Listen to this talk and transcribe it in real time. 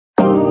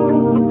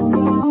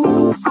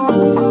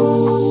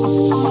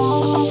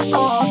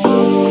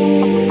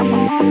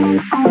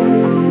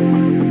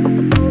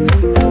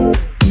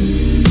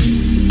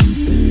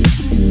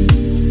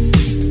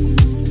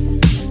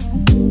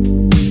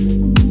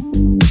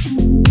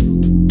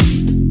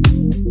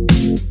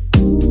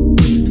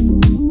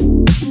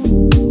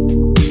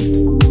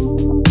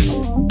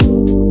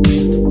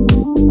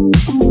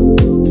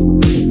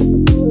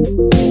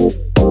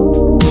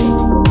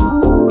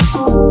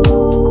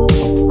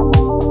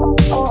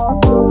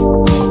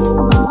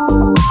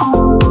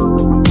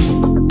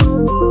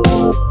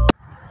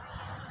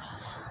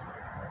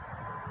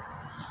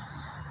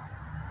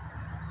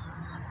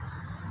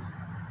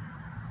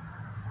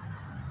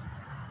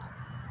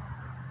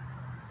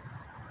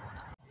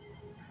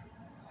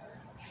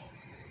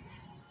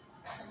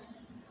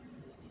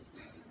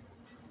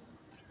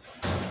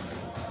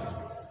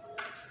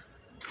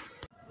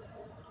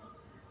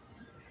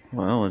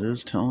Well, it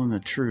is telling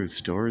the truth.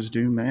 Stores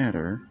do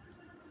matter.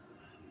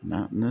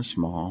 Not in this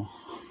mall.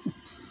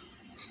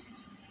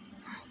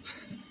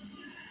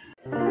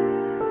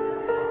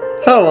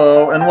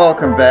 Hello and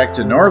welcome back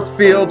to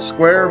Northfield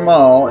Square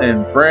Mall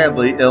in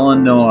Bradley,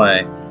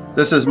 Illinois.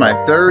 This is my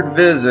third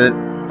visit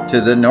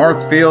to the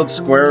Northfield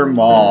Square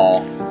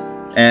Mall,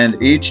 and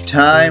each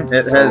time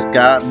it has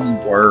gotten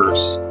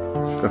worse.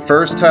 The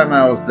first time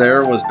I was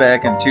there was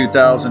back in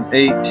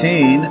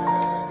 2018,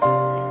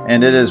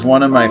 and it is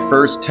one of my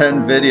first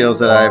 10 videos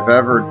that I've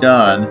ever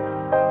done,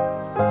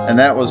 and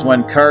that was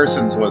when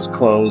Carson's was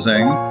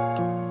closing.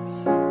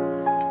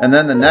 And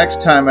then the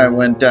next time I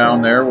went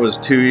down there was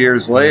 2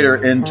 years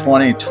later in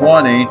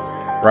 2020,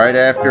 right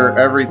after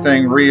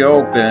everything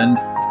reopened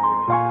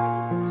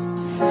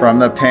from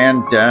the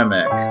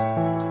pandemic.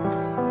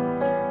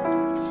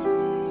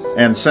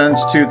 And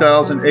since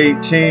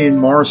 2018,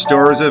 more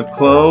stores have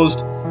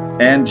closed,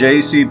 and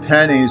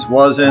JCPenney's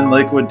was in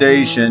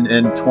liquidation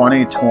in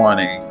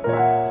 2020.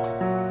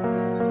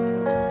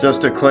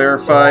 Just to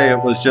clarify,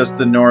 it was just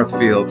the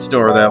Northfield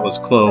store that was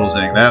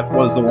closing. That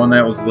was the one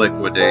that was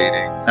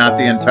liquidating, not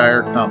the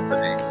entire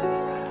company.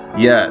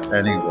 Yet,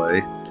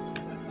 anyway.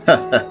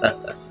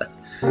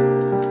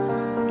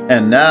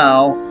 And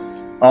now,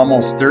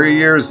 almost 3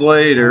 years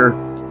later,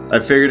 I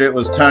figured it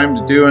was time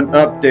to do an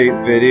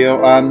update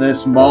video on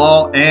this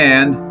mall,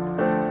 and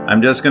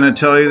I'm just going to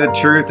tell you the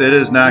truth, it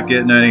is not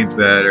getting any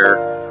better.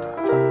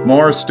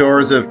 More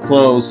stores have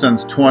closed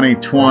since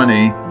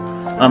 2020.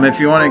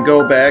 If you want to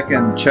go back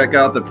and check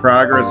out the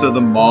progress of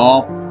the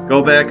mall,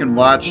 go back and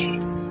watch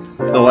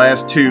the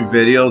last 2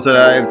 videos that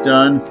I have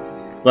done.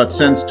 But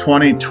since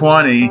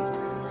 2020,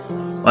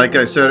 like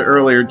I said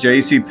earlier,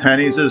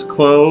 JCPenney's is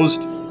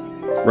closed,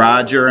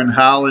 Roger and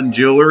Holland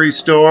Jewelry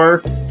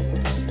Store,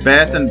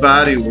 Bath and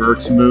Body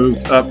Works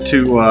moved up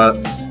to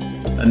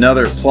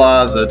another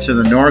plaza to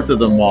the north of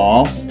the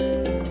mall.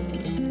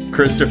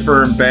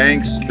 Christopher and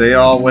Banks, they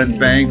all went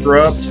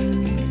bankrupt.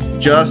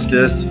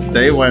 Justice,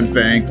 they went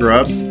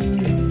bankrupt.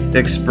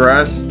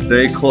 Express,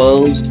 they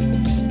closed.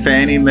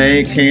 Fannie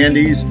Mae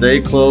Candies, they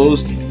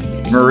closed.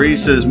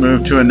 Maurice's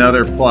moved to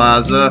another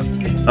plaza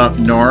up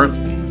north.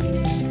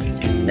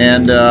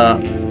 And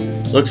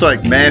looks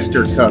like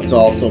Master Cut's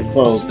also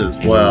closed as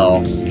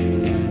well.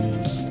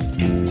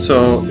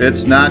 So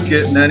it's not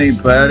getting any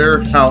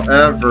better.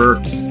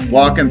 However,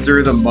 walking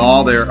through the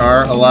mall, there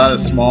are a lot of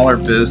smaller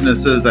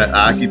businesses that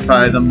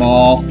occupy the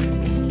mall.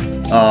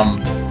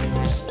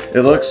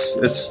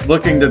 It's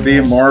looking to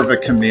be more of a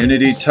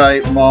community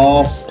type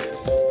mall.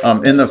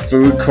 In the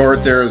food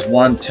court, there is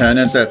one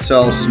tenant that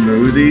sells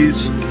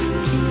smoothies.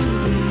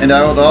 And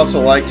I would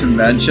also like to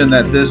mention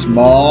that this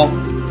mall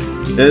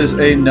is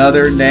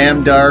another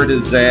NAMDAR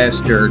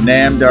disaster.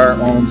 NAMDAR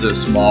owns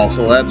this mall,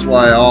 so that's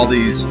why all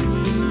these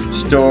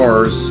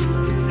stores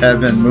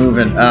have been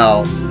moving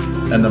out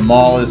and the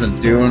mall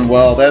isn't doing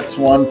well. That's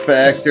one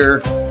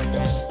factor.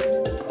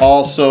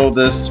 Also,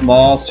 this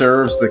mall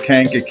serves the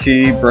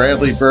Kankakee,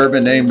 Bradley,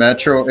 Bourbonnais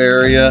metro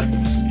area,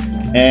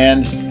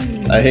 and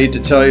I hate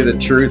to tell you the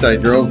truth, I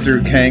drove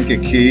through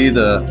Kankakee,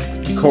 the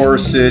core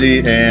city,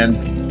 and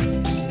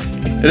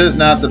it is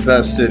not the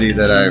best city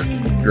that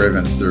I've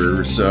driven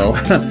through, so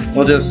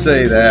we'll just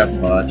say that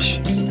much.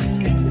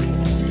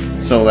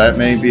 So that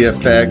may be a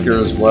factor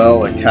as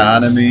well,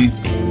 economy.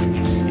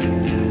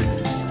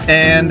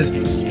 And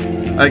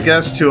I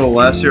guess to a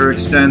lesser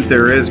extent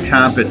there is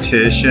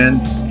competition.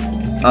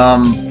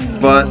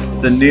 But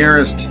the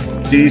nearest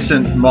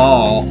decent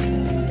mall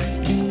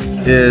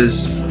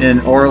is in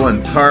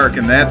Orland Park,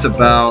 and that's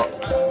about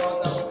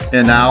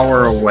an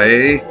hour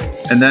away.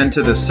 And then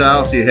to the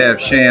south you have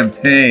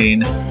Champaign,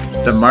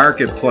 the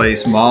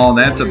Marketplace Mall, and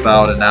that's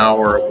about an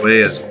hour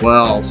away as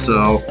well.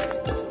 So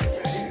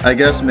I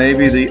guess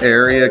maybe the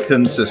area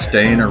couldn't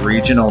sustain a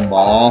regional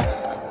mall.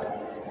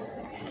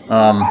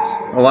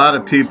 A lot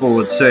of people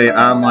would say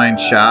online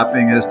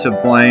shopping is to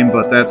blame,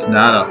 but that's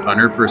not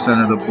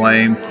 100% of the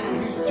blame.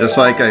 Just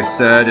like I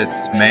said,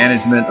 it's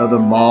management of the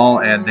mall,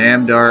 and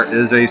NAMDAR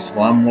is a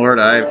slumlord.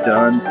 I've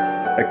done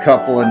a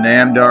couple of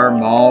NAMDAR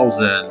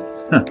malls, and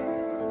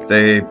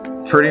they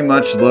pretty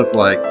much look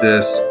like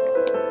this.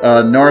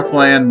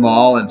 Northland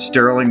Mall in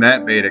Sterling,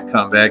 that made a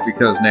comeback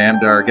because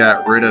NAMDAR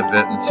got rid of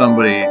it and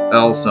somebody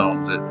else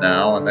owns it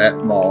now, and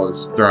that mall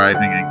is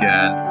thriving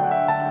again.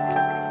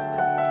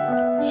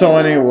 So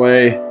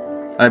anyway,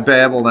 I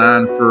babbled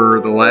on for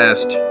the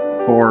last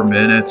 4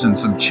 minutes and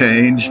some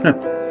change.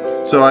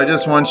 So I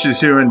just want you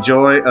to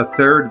enjoy a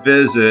third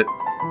visit,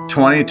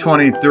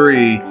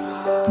 2023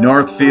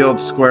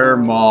 Northfield Square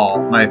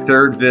Mall. My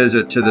third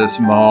visit to this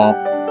mall.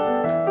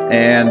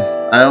 And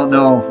I don't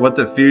know what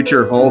the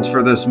future holds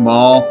for this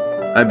mall.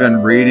 I've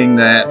been reading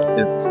that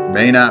it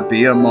may not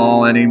be a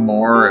mall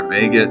anymore. It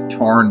may get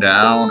torn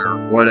down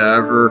or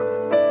whatever.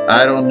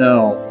 I don't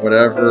know.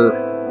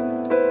 Whatever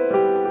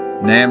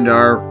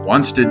NAMDAR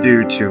wants to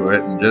do to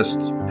it, and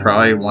just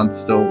probably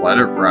wants to let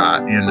it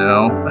rot, you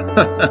know.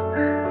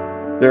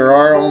 There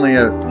are only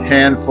a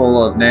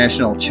handful of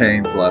national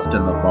chains left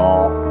in the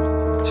mall.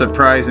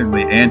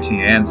 Surprisingly,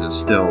 Auntie Anne's is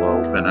still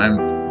open. I'm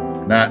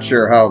Not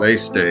sure how they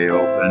stay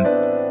open,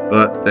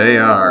 but they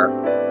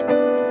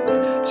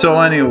are. So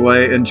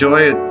anyway,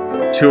 enjoy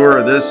a tour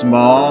of this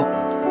mall.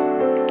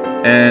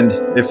 And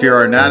if you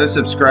are not a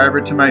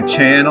subscriber to my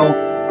channel,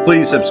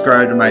 please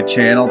subscribe to my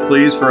channel,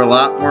 please, for a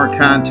lot more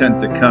content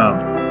to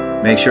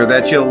come. Make sure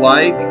that you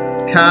like,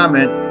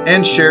 comment,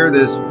 and share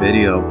this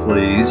video,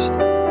 please.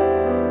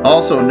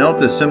 Also, note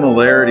the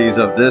similarities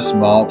of this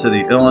mall to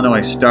the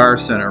Illinois Star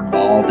Center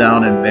Mall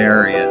down in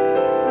Marion.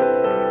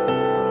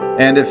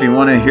 And if you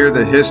want to hear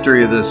the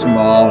history of this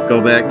mall,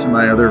 go back to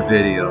my other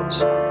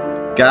videos.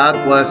 God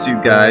bless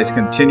you guys.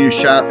 Continue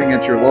shopping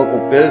at your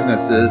local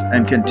businesses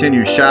and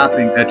continue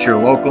shopping at your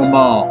local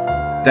mall.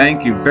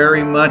 Thank you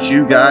very much.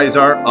 You guys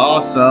are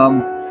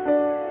awesome.